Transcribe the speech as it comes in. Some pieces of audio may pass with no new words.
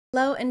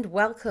Hello and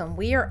welcome.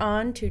 We are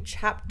on to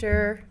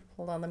chapter,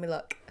 hold on, let me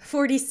look,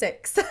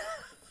 46.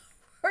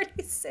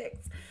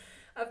 46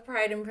 of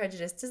Pride and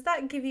Prejudice. Does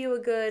that give you a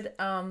good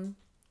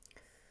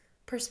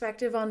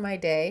perspective on my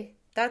day?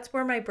 That's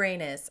where my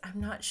brain is. I'm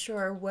not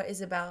sure what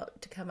is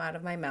about to come out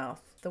of my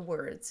mouth, the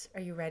words.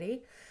 Are you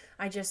ready?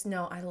 I just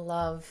know I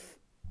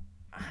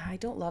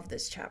don't love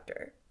this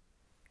chapter.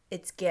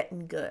 It's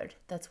getting good.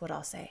 That's what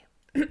I'll say.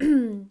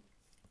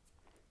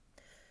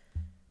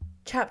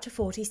 Chapter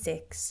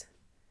 46.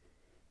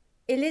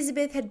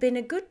 Elizabeth had been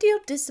a good deal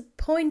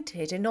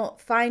disappointed in not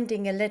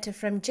finding a letter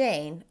from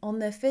Jane on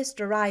their first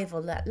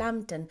arrival at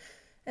Lambton,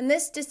 and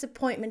this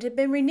disappointment had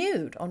been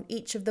renewed on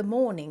each of the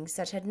mornings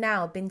that had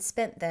now been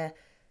spent there.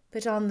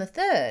 But on the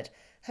third,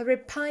 her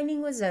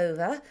repining was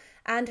over,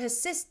 and her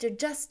sister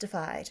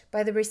justified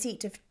by the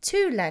receipt of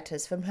 2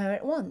 letters from her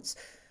at once,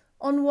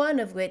 on one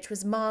of which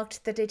was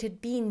marked that it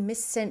had been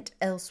missent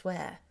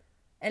elsewhere.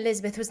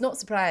 Elizabeth was not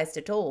surprised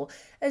at all,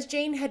 as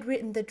Jane had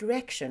written the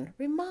direction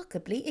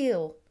remarkably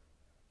ill.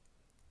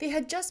 They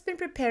had just been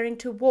preparing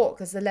to walk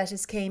as the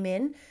letters came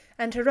in,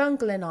 and her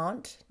uncle and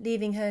aunt,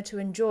 leaving her to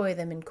enjoy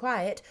them in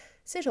quiet,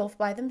 set off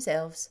by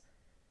themselves.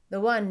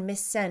 The one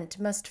missent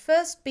must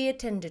first be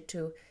attended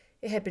to.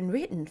 It had been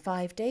written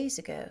 5 days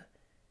ago.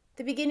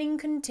 The beginning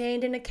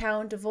contained an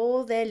account of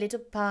all their little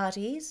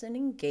parties and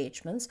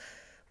engagements,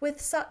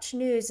 with such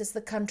news as the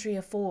country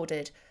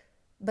afforded,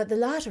 but the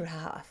latter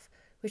half,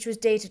 which was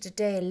dated a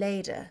day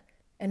later,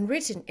 and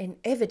written in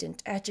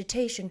evident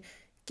agitation,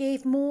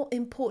 gave more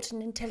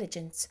important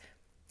intelligence.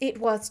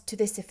 It was to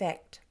this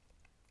effect.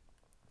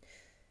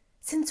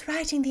 Since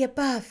writing the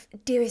above,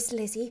 dearest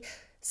Lizzie,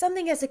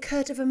 something has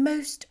occurred of a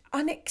most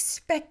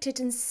unexpected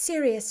and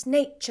serious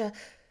nature,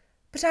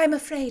 but I am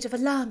afraid of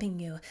alarming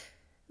you.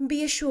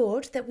 Be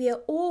assured that we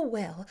are all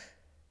well.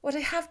 What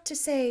I have to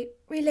say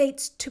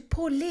relates to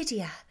poor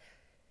Lydia.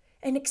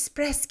 An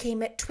express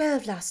came at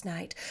 12 last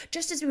night,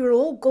 just as we were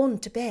all gone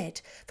to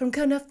bed, from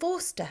Colonel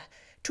Forster,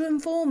 to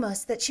inform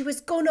us that she was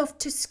gone off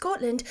to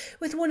Scotland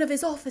with one of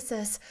his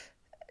officers.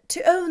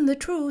 To own the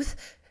truth,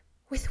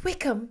 with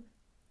Wickham.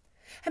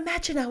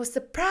 Imagine our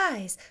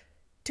surprise.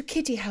 To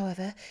Kitty,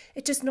 however,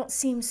 it does not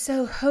seem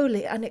so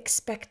wholly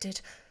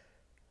unexpected.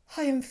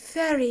 I am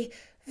very,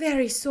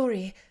 very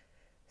sorry.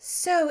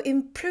 So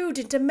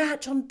imprudent a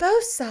match on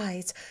both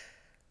sides.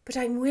 But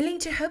I am willing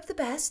to hope the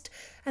best,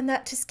 and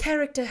that his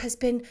character has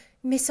been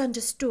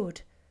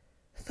misunderstood.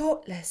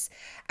 Thoughtless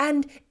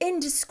and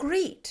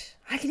indiscreet,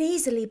 I can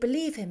easily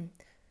believe him.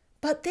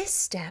 But this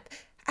step,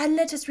 and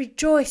let us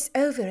rejoice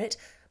over it,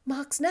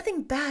 marks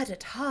nothing bad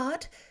at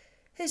heart.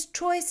 His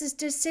choice is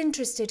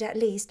disinterested at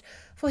least,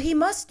 for he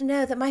must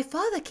know that my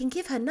father can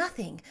give her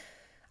nothing.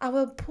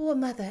 Our poor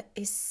mother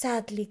is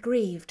sadly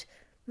grieved.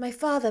 My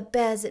father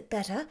bears it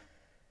better.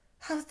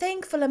 How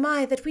thankful am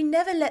I that we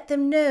never let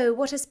them know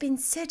what has been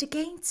said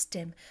against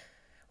him.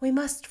 We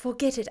must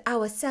forget it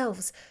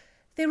ourselves.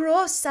 They were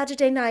off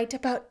Saturday night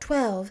about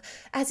 12,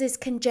 as is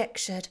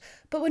conjectured,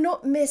 but were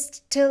not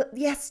missed till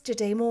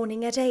yesterday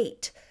morning at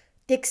 8.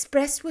 The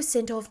express was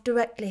sent off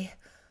directly.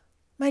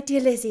 My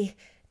dear Lizzie,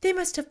 they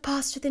must have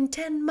passed within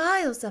 10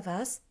 miles of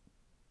us.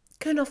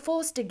 Colonel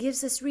Forster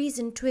gives us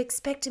reason to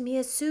expect him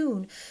here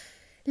soon.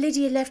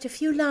 Lydia left a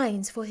few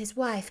lines for his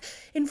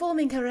wife,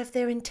 informing her of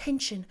their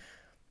intention.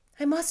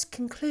 I must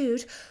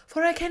conclude,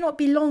 for I cannot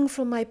be long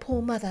from my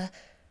poor mother.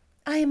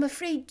 I am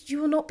afraid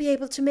you will not be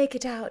able to make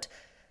it out,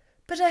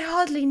 but I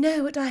hardly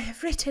know what I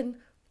have written.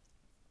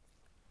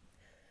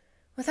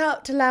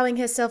 Without allowing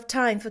herself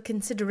time for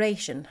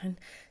consideration, and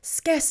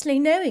scarcely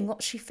knowing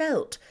what she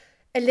felt,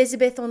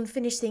 Elizabeth, on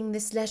finishing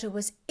this letter,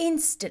 was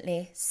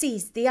instantly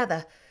seized the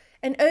other,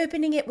 and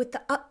opening it with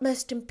the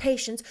utmost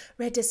impatience,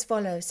 read as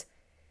follows.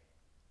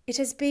 It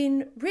has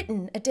been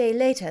written a day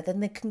later than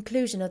the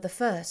conclusion of the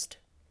first.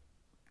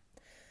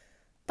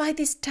 By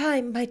this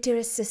time, my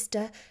dearest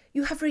sister,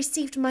 you have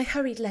received my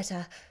hurried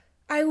letter.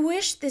 I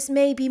wish this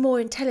may be more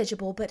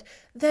intelligible, but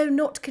though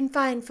not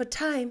confined for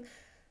time,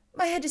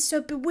 my head is so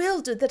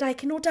bewildered that I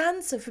cannot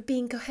answer for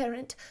being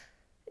coherent.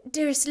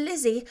 Dearest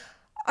Lizzie,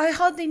 I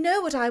hardly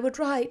know what I would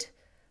write,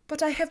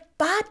 but I have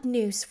bad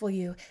news for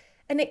you,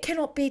 and it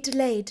cannot be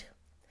delayed.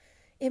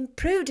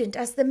 Imprudent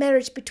as the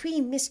marriage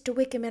between Mr.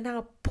 Wickham and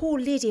our poor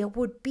Lydia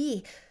would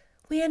be,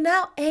 we are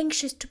now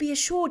anxious to be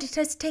assured it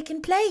has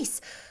taken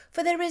place,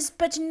 for there is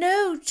but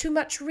no too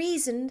much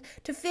reason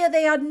to fear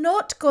they are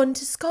not gone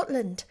to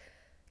Scotland.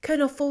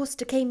 Colonel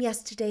Forster came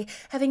yesterday,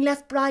 having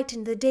left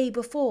Brighton the day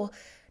before,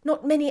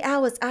 not many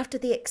hours after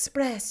the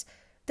express,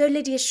 though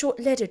Lydia's short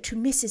letter to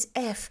Mrs.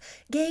 F.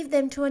 gave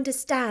them to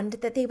understand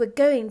that they were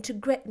going to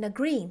Gretna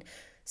Green.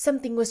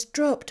 Something was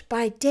dropped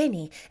by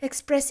Denny,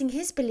 expressing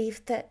his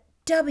belief that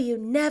W.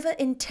 never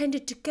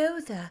intended to go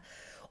there,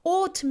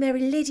 or to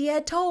marry Lydia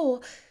at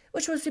all,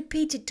 which was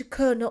repeated to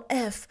Colonel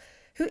F.,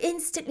 who,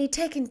 instantly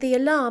taking the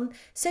alarm,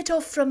 set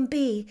off from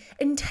B.,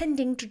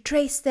 intending to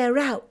trace their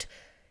route.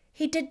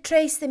 He did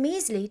trace them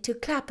easily to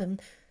Clapham,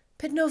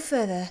 but no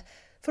further,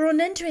 for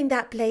on entering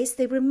that place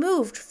they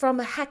removed from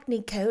a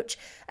hackney coach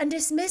and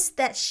dismissed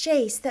that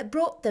chaise that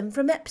brought them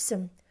from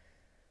Epsom.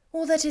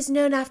 All that is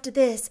known after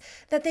this,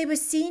 that they were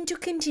seen to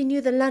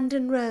continue the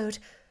London road.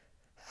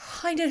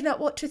 I know not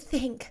what to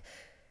think.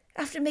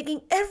 After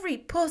making every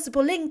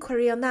possible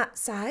inquiry on that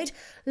side,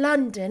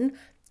 London,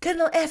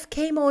 Colonel F.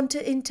 came on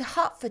into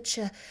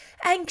Hertfordshire,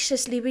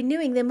 anxiously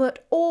renewing them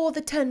at all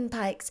the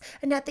turnpikes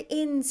and at the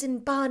inns in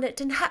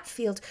Barnet and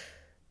Hatfield,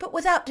 but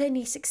without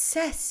any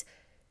success.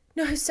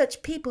 No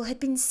such people had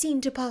been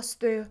seen to pass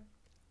through.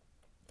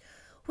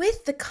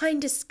 With the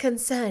kindest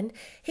concern,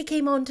 he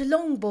came on to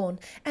Longbourn,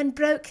 and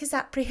broke his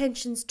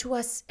apprehensions to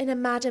us in a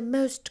manner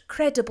most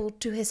credible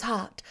to his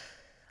heart.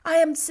 I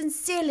am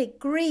sincerely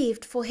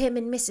grieved for him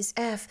and Mrs.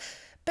 F.,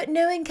 but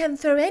no one can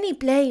throw any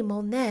blame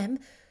on them.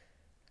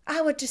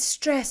 Our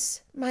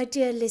distress, my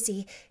dear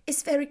Lizzie,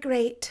 is very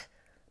great.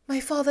 My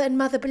father and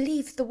mother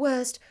believe the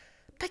worst,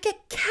 but I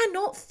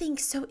cannot think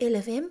so ill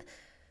of him.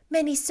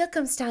 Many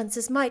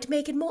circumstances might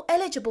make it more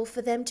eligible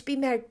for them to be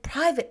married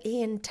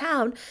privately in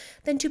town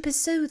than to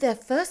pursue their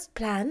first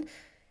plan,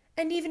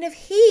 and even if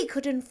he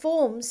could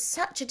inform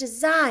such a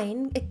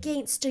design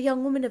against a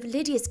young woman of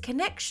Lydia's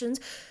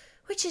connections,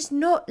 which is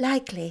not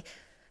likely,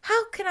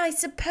 how can I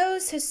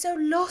suppose her so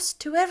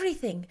lost to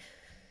everything?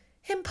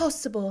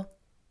 Impossible.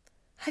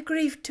 I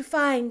grieve to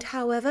find,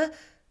 however,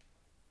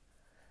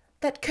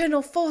 that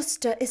Colonel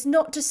Forster is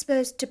not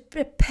disposed to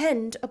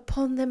depend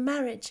upon their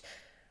marriage.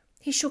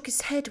 He shook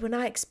his head when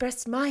I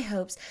expressed my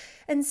hopes,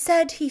 and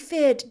said he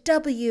feared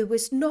W.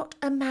 was not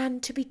a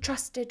man to be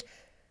trusted.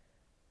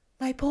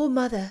 My poor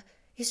mother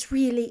is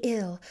really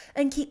ill,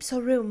 and keeps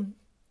her room.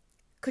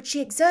 Could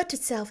she exert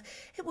herself,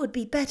 it would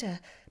be better,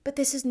 but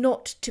this is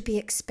not to be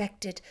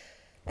expected.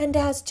 And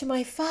as to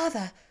my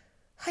father,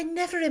 I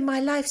never in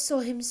my life saw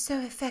him so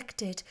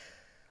affected.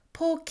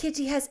 Poor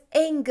Kitty has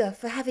anger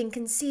for having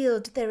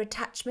concealed their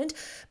attachment,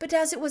 but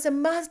as it was a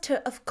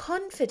matter of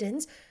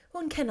confidence,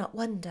 one cannot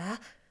wonder.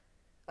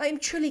 I am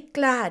truly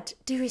glad,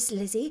 dearest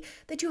Lizzie,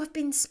 that you have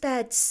been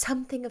spared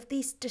something of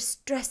these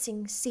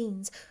distressing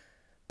scenes.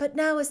 But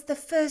now as the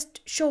first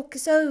shock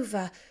is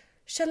over,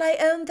 shall I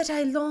own that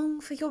I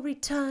long for your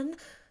return?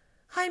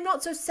 I am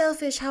not so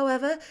selfish,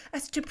 however,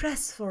 as to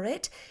press for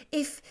it,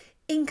 if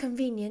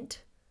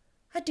inconvenient.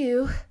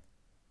 Adieu.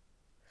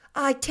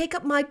 I take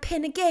up my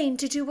pen again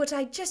to do what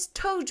I just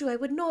told you I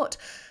would not,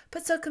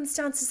 but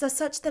circumstances are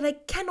such that I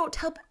cannot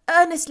help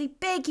earnestly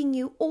begging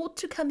you all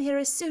to come here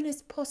as soon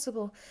as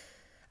possible.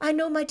 I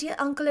know my dear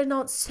uncle and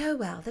aunt so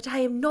well that I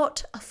am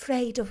not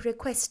afraid of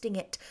requesting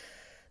it,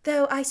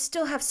 though I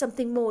still have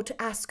something more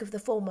to ask of the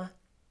former.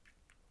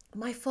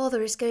 My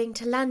father is going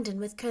to London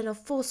with Colonel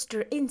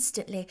Forster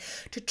instantly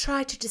to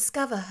try to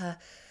discover her.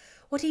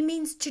 What he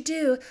means to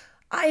do,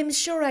 I am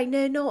sure I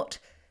know not,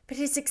 but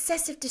his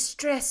excessive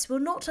distress will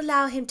not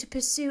allow him to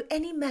pursue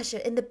any measure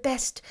in the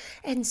best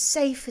and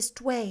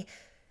safest way,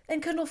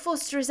 and Colonel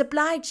Forster is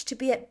obliged to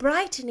be at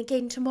Brighton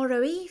again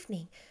tomorrow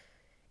evening.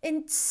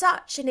 In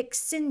such an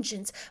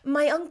exigence,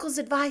 my uncle's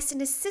advice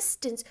and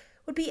assistance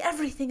would be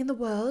everything in the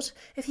world,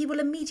 if he will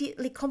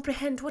immediately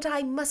comprehend what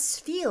I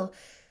must feel,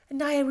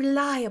 and I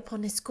rely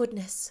upon his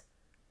goodness.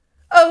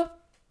 Oh,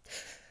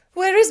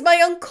 where is my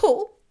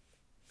uncle?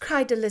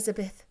 Cried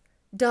Elizabeth,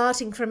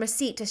 darting from her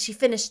seat as she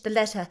finished the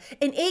letter,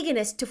 in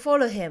eagerness to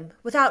follow him,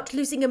 without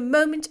losing a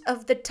moment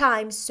of the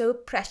time so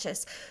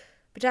precious.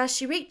 But as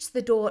she reached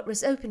the door, it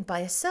was opened by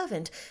a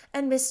servant,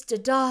 and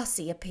Mr.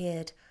 Darcy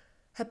appeared.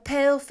 Her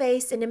pale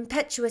face and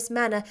impetuous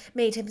manner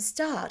made him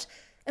start,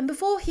 and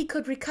before he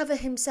could recover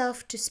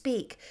himself to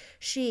speak,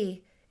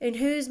 she, in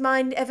whose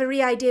mind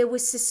every idea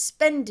was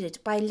suspended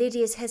by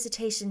Lydia's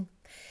hesitation,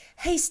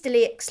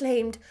 hastily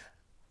exclaimed,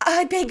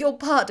 "I beg your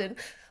pardon.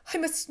 I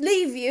must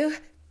leave you.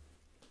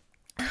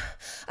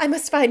 I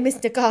must find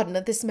Mr.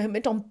 Gardiner this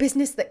moment on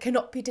business that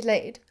cannot be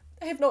delayed.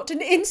 I have not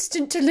an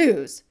instant to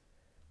lose."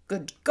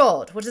 "Good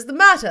God, what is the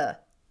matter?"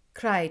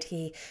 cried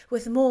he,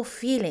 with more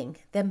feeling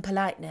than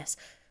politeness.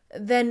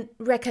 Then,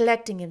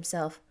 recollecting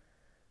himself,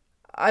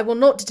 "I will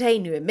not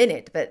detain you a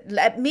minute, but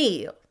let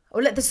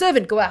the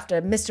servant go after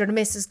Mr. and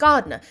Mrs.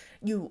 Gardiner.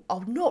 You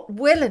are not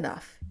well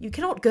enough. You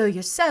cannot go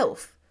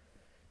yourself."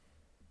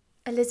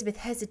 Elizabeth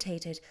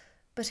hesitated,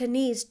 but her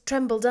knees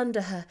trembled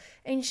under her,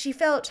 and she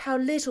felt how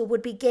little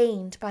would be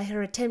gained by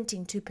her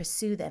attempting to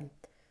pursue them.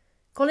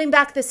 Calling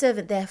back the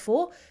servant,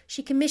 therefore,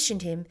 she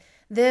commissioned him,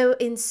 though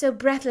in so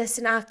breathless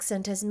an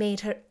accent as made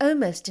her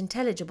almost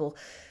intelligible,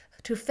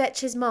 to fetch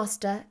his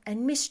master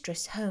and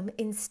mistress home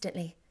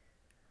instantly.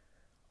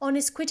 On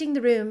his quitting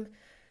the room,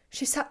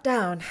 she sat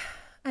down,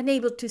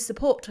 unable to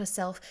support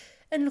herself,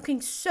 and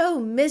looking so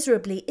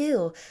miserably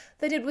ill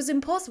that it was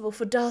impossible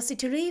for Darcy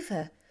to leave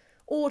her,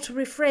 or to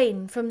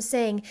refrain from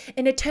saying,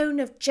 in a tone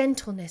of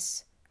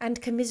gentleness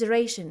and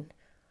commiseration,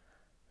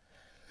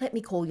 "Let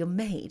me call your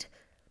maid.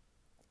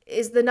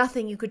 Is there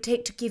nothing you could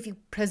take to give you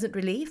present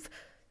relief?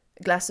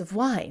 A glass of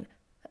wine?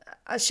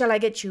 Shall I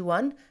get you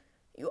one?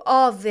 You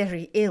are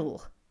very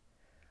ill."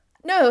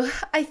 "No,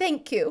 I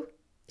thank you,"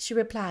 she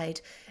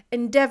replied,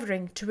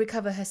 endeavouring to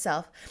recover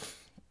herself.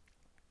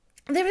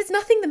 "There is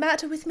nothing the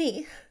matter with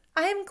me.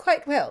 I am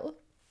quite well.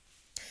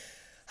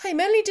 I am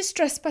only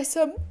distressed by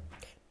some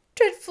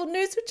dreadful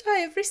news which I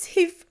have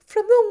received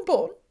from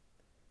Longbourn."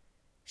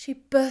 She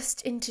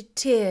burst into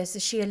tears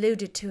as she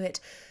alluded to it,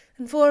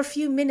 and for a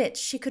few minutes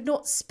she could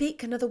not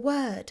speak another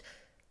word.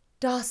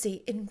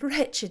 Darcy, in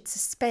wretched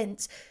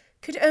suspense,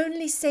 could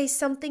only say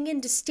something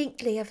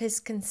indistinctly of his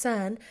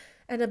concern,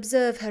 and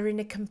observe her in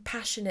a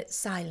compassionate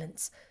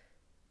silence.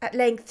 At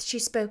length she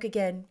spoke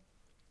again.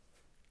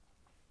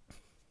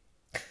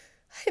 "I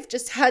have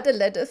just had a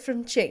letter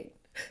from Jane,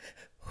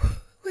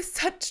 with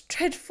such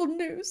dreadful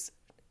news.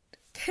 It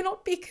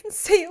cannot be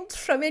concealed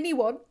from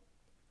anyone.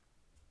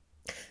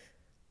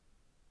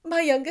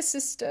 My younger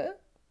sister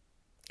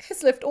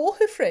has left all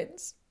her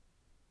friends,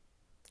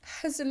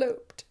 has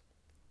eloped,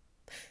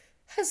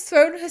 has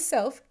thrown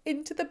herself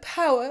into the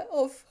power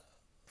of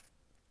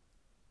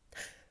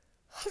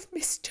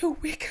Mr.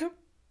 Wickham.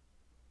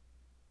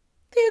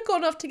 They are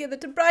gone off together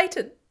to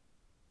Brighton.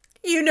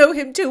 You know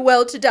him too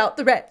well to doubt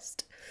the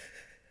rest.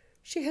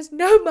 She has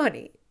no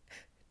money,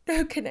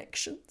 no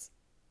connections,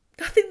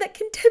 nothing that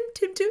can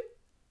tempt him to.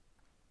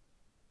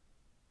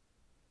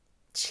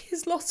 She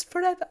is lost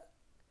forever."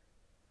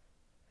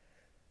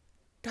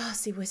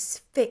 Darcy was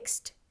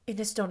fixed in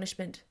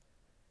astonishment.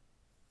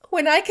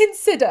 "When I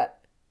consider,"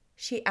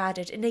 she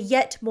added in a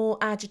yet more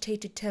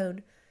agitated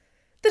tone,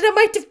 "that I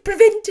might have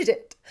prevented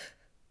it,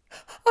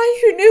 I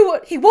who knew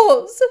what he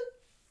was.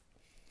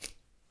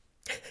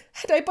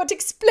 Had I but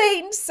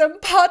explained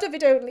some part of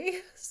it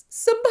only,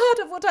 some part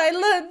of what I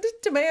learned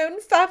to my own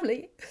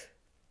family,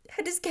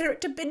 had his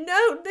character been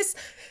known, this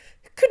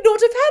could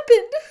not have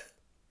happened.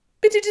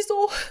 But it is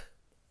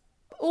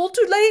all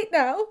too late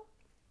now."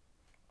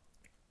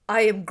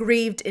 "I am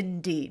grieved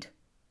indeed,"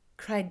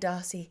 cried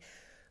Darcy.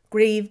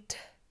 "Grieved,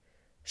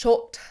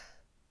 shocked.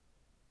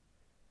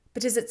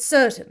 But is it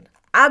certain,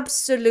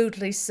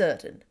 absolutely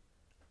certain?"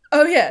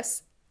 "Oh,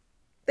 yes.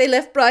 They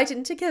left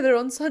Brighton together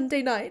on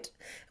Sunday night,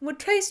 and were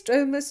traced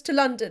almost to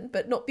London,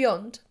 but not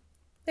beyond.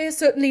 They are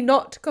certainly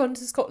not gone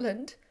to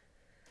Scotland."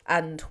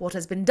 "And what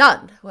has been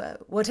done?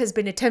 What has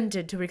been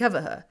attempted to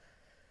recover her?"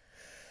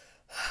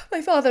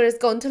 "My father has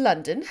gone to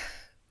London,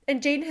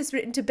 and Jane has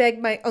written to beg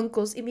my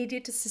uncle's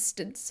immediate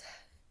assistance,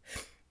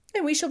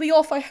 and we shall be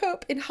off, I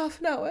hope, in half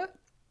an hour.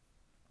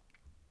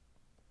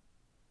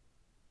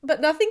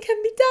 But nothing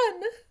can be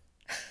done.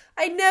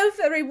 I know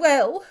very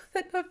well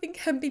that nothing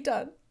can be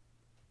done.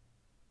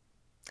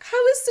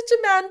 How is such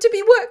a man to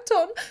be worked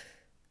on?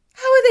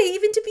 How are they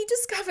even to be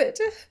discovered?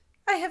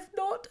 I have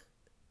not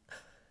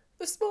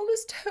the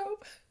smallest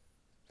hope.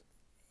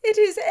 It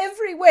is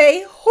every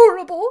way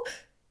horrible."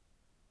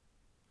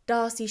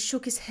 Darcy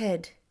shook his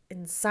head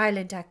in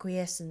silent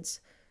acquiescence.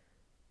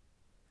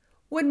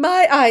 "When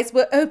my eyes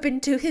were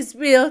opened to his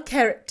real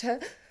character,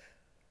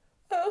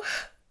 oh,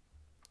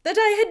 that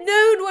I had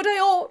known what I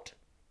ought,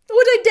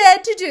 what I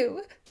dared to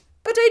do.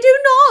 But I do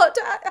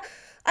not.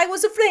 I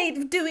was afraid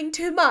of doing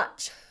too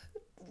much.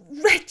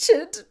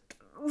 Wretched,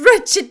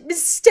 wretched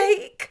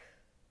mistake."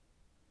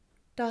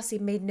 Darcy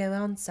made no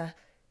answer.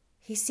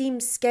 He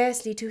seemed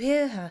scarcely to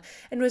hear her,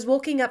 and was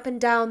walking up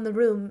and down the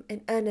room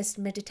in earnest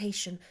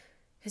meditation,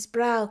 his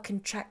brow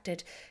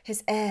contracted,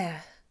 his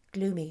air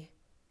gloomy.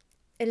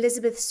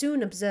 Elizabeth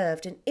soon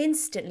observed and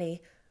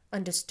instantly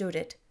understood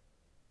it.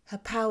 Her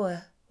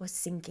power was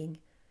sinking.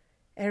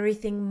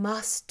 Everything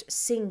must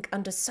sink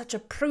under such a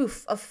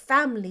proof of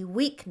family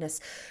weakness,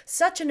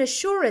 such an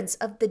assurance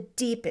of the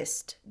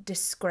deepest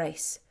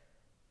disgrace.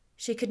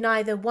 She could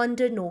neither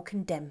wonder nor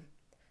condemn,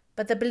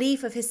 but the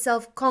belief of his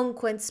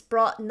self-conquest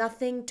brought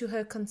nothing to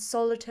her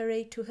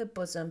consolatory to her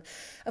bosom,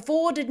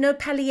 afforded no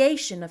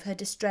palliation of her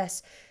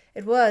distress.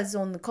 It was,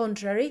 on the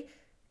contrary,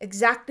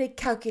 exactly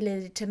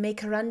calculated to make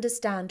her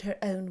understand her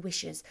own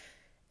wishes,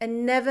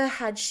 and never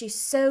had she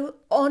so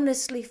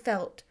honestly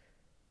felt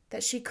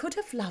that she could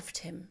have loved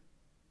him.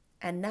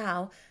 And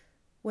now,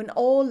 when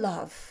all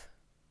love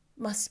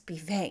must be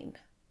vain.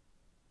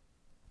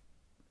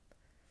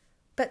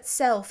 But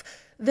self,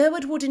 though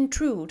it would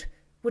intrude,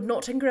 would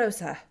not engross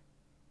her.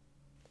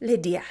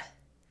 Lydia,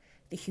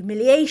 the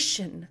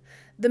humiliation,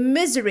 the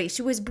misery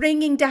she was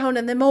bringing down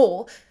on them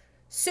all,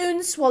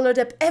 soon swallowed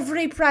up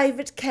every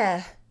private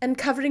care, and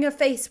covering her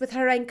face with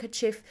her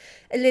handkerchief,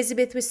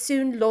 Elizabeth was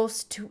soon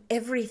lost to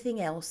everything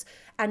else,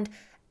 and,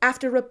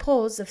 after a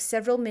pause of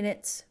several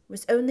minutes,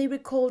 was only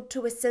recalled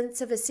to a sense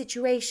of her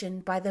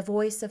situation by the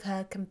voice of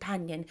her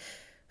companion,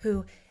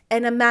 who,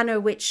 in a manner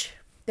which,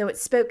 though it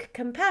spoke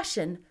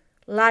compassion,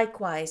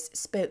 likewise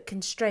spoke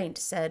constraint,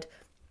 said,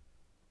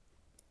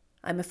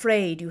 "I am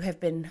afraid you have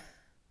been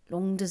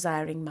long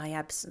desiring my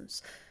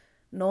absence,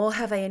 nor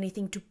have I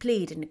anything to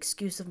plead in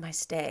excuse of my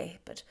stay,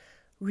 but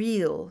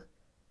real,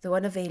 though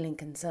unavailing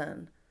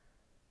concern.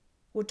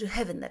 Would to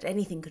heaven that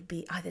anything could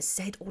be either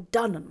said or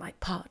done on my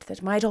part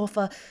that might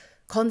offer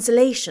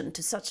consolation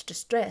to such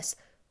distress.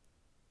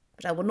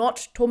 But I will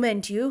not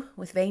torment you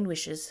with vain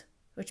wishes,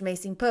 which may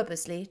seem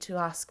purposely to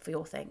ask for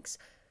your thanks.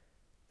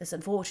 This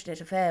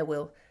unfortunate affair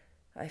will,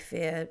 I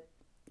fear,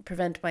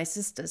 prevent my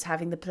sister's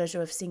having the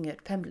pleasure of seeing you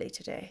at Pemberley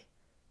today."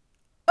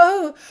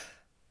 "Oh,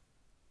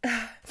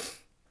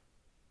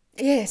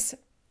 yes.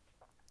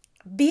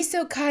 Be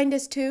so kind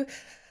as to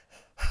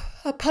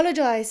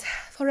Apologise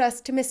for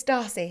us to Miss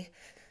Darcy.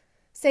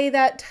 Say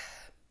that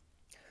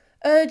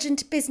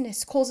urgent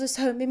business calls us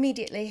home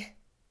immediately.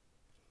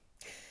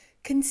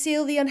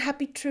 Conceal the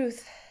unhappy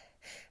truth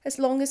as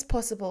long as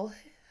possible.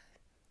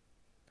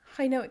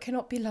 I know it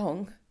cannot be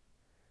long."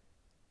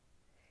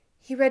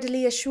 He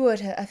readily assured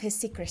her of his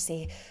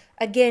secrecy,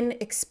 again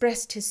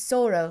expressed his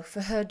sorrow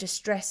for her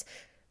distress,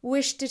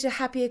 wished it a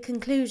happier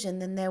conclusion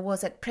than there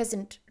was at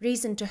present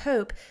reason to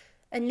hope,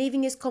 and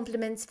leaving his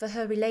compliments for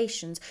her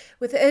relations,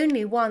 with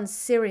only one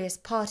serious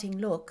parting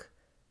look,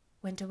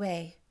 went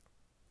away.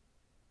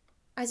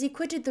 As he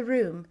quitted the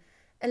room,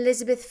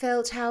 Elizabeth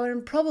felt how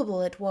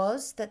improbable it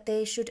was that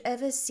they should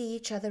ever see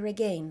each other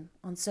again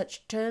on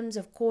such terms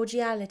of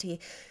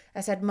cordiality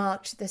as had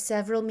marked the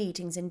several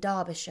meetings in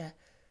Derbyshire,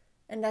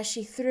 and as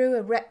she threw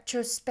a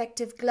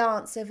retrospective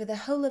glance over the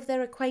whole of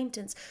their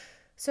acquaintance,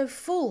 so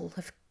full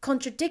of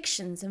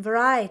contradictions and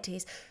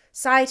varieties,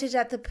 cited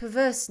at the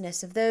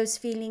perverseness of those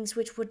feelings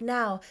which would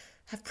now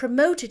have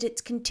promoted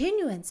its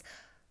continuance,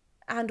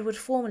 and would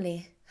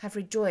formerly have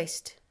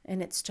rejoiced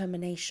in its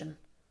termination.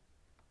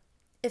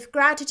 If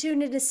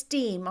gratitude and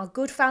esteem are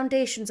good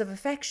foundations of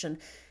affection,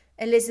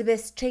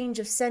 Elizabeth's change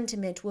of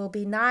sentiment will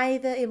be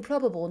neither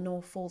improbable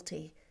nor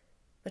faulty.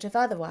 But if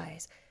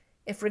otherwise,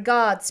 if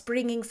regard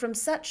springing from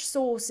such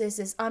sources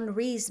is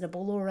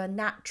unreasonable or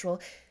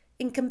unnatural,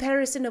 in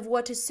comparison of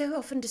what is so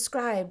often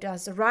described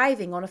as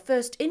arriving on a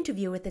first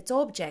interview with its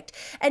object,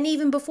 and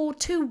even before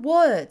 2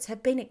 words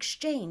have been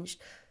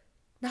exchanged,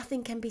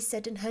 nothing can be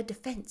said in her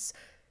defence,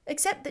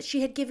 except that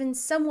she had given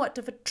somewhat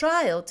of a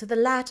trial to the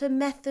latter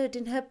method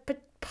in her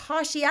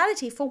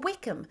partiality for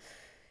Wickham,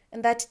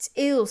 and that its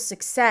ill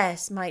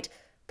success might,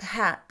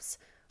 perhaps,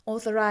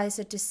 authorize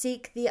her to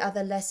seek the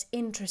other less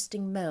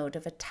interesting mode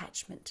of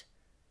attachment.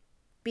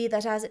 Be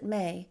that as it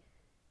may,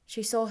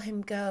 she saw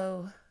him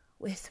go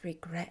with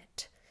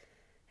regret,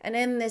 and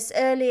in this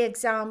early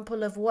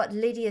example of what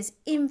Lydia's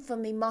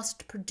infamy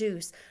must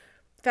produce,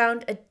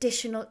 found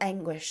additional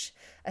anguish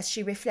as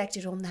she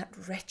reflected on that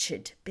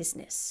wretched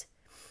business.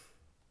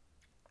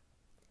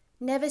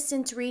 Never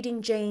since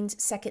reading Jane's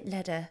second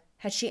letter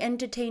had she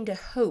entertained a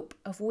hope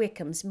of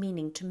Wickham's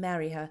meaning to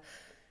marry her.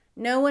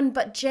 No one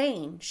but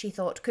Jane, she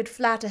thought, could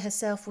flatter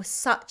herself with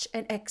such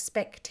an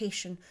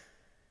expectation.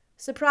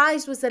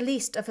 Surprise was the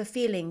least of her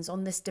feelings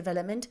on this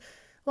development.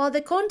 While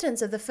the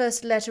contents of the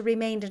first letter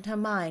remained in her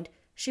mind,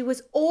 she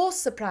was all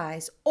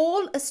surprise,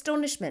 all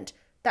astonishment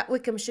that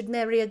Wickham should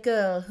marry a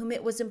girl whom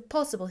it was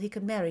impossible he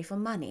could marry for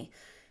money,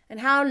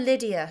 and how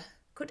Lydia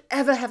could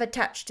ever have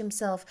attached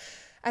himself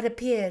had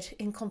appeared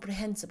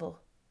incomprehensible.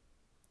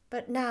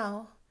 But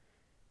now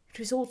it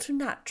was all too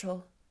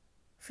natural.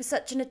 For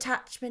such an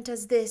attachment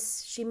as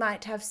this she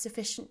might have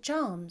sufficient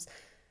charms,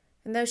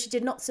 and though she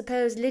did not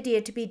suppose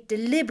Lydia to be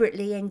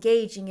deliberately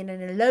engaging in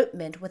an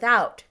elopement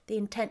without the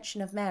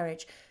intention of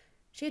marriage,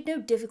 she had no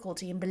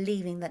difficulty in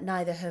believing that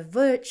neither her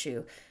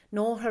virtue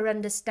nor her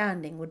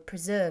understanding would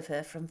preserve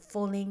her from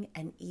falling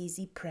an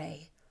easy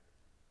prey.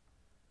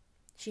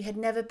 She had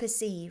never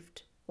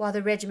perceived, while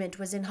the regiment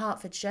was in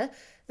Hertfordshire,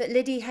 that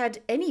Lydia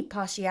had any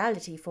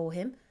partiality for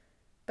him,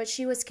 but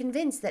she was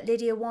convinced that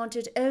Lydia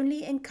wanted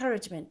only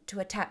encouragement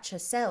to attach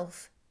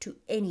herself to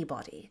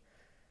anybody.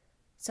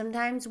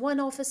 Sometimes one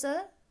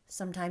officer,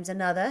 sometimes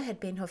another had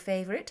been her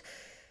favourite.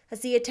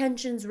 As the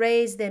attentions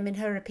raised them in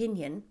her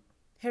opinion,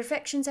 her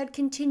affections had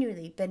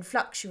continually been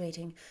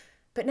fluctuating,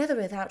 but never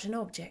without an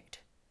object.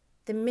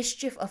 The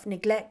mischief of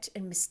neglect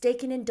and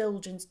mistaken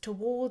indulgence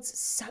towards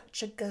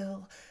such a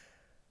girl.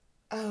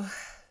 Oh,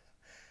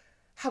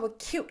 how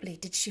acutely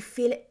did she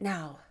feel it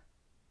now!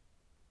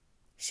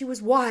 She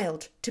was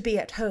wild to be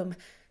at home,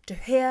 to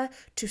hear,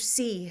 to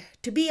see,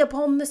 to be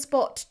upon the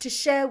spot, to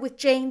share with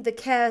Jane the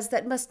cares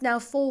that must now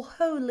fall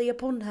wholly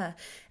upon her,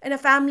 in a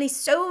family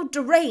so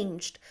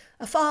deranged,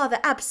 a father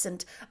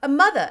absent, a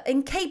mother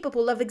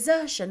incapable of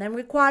exertion and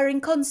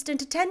requiring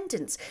constant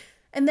attendance,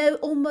 and though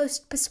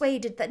almost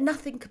persuaded that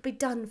nothing could be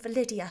done for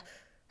Lydia,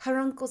 her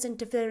uncle's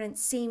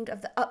interference seemed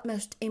of the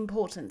utmost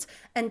importance.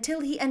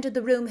 Until he entered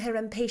the room her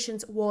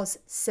impatience was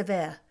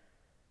severe.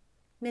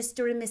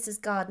 Mr. and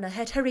Mrs. Gardiner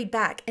had hurried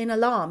back in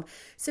alarm,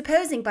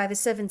 supposing by the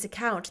servant's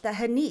account that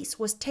her niece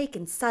was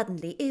taken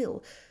suddenly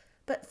ill,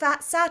 but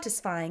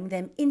satisfying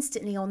them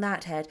instantly on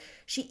that head,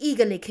 she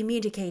eagerly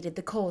communicated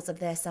the cause of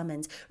their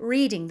summons,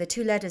 reading the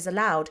 2 letters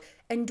aloud,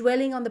 and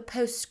dwelling on the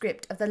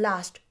postscript of the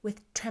last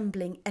with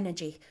trembling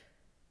energy.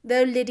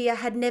 Though Lydia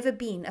had never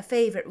been a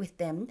favourite with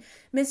them,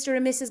 Mr.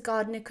 and Mrs.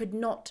 Gardiner could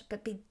not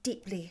but be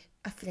deeply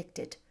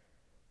afflicted.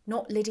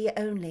 Not Lydia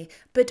only,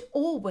 but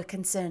all were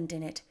concerned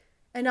in it,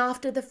 and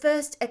after the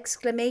first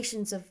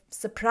exclamations of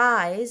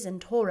surprise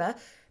and horror,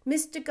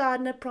 Mr.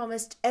 Gardiner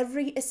promised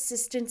every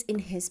assistance in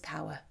his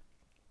power.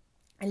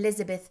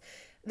 Elizabeth,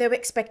 though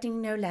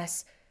expecting no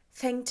less,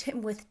 thanked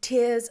him with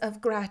tears of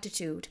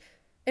gratitude,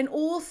 and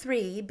all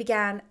three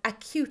being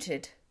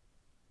actuated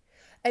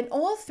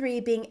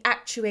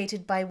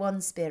by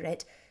one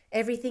spirit,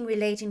 everything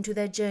relating to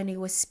their journey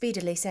was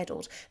speedily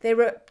settled. They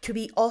were to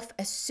be off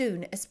as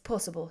soon as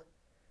possible.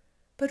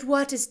 "But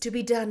what is to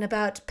be done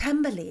about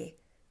Pemberley?"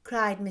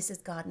 cried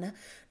Mrs. Gardiner.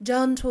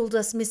 "John told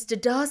us Mr.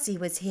 Darcy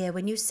was here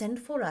when you sent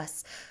for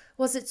us.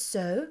 Was it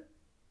so?"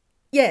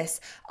 "Yes,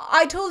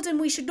 I told him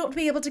we should not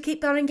be able to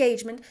keep our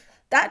engagement.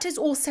 That is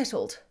all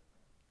settled."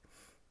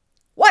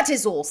 "What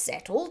is all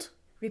settled?"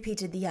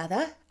 repeated the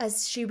other,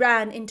 as she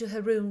ran into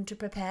her room to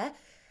prepare.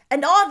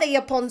 "And are they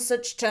upon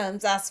such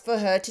terms as for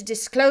her to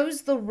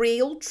disclose the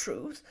real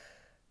truth?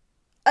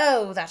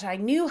 Oh, that I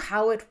knew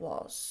how it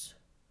was."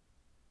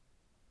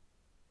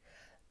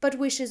 But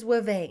wishes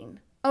were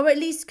vain, or at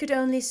least could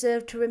only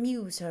serve to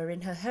amuse her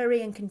in her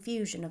hurry and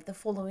confusion of the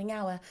following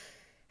hour.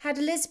 Had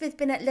Elizabeth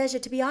been at leisure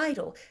to be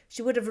idle,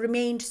 she would have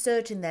remained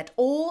certain that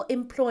all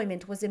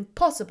employment was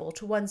impossible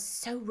to one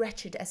so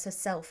wretched as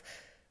herself.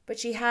 But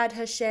she had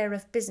her share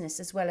of business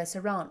as well as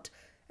her aunt,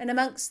 and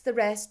amongst the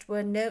rest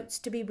were notes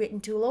to be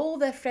written to all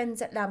their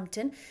friends at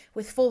Lambton,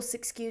 with false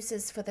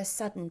excuses for their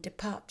sudden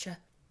departure.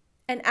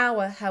 An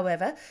hour,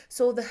 however,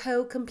 saw the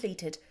whole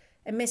completed,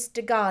 and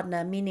Mr.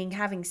 Gardiner meaning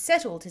having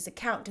settled his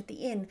account at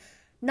the inn,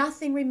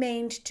 nothing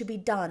remained to be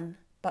done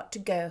but to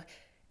go,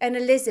 and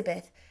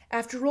Elizabeth,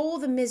 after all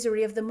the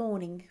misery of the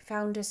morning,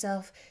 found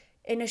herself,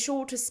 in a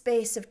shorter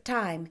space of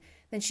time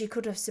than she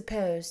could have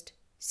supposed,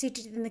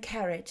 seated in the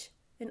carriage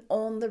and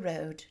on the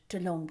road to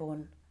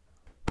Longbourn.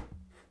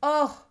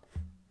 Oh,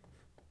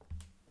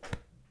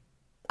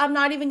 I'm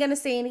not even going to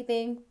say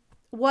anything.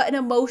 What an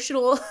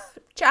emotional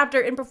chapter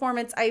in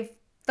performance. I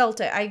felt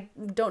it. I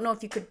don't know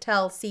if you could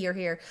tell, see, or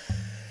hear.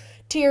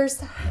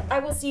 Tears. I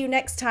will see you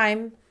next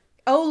time.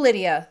 Oh,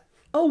 Lydia.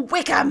 Oh,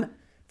 Wickham,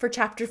 for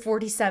chapter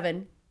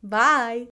 47. Bye.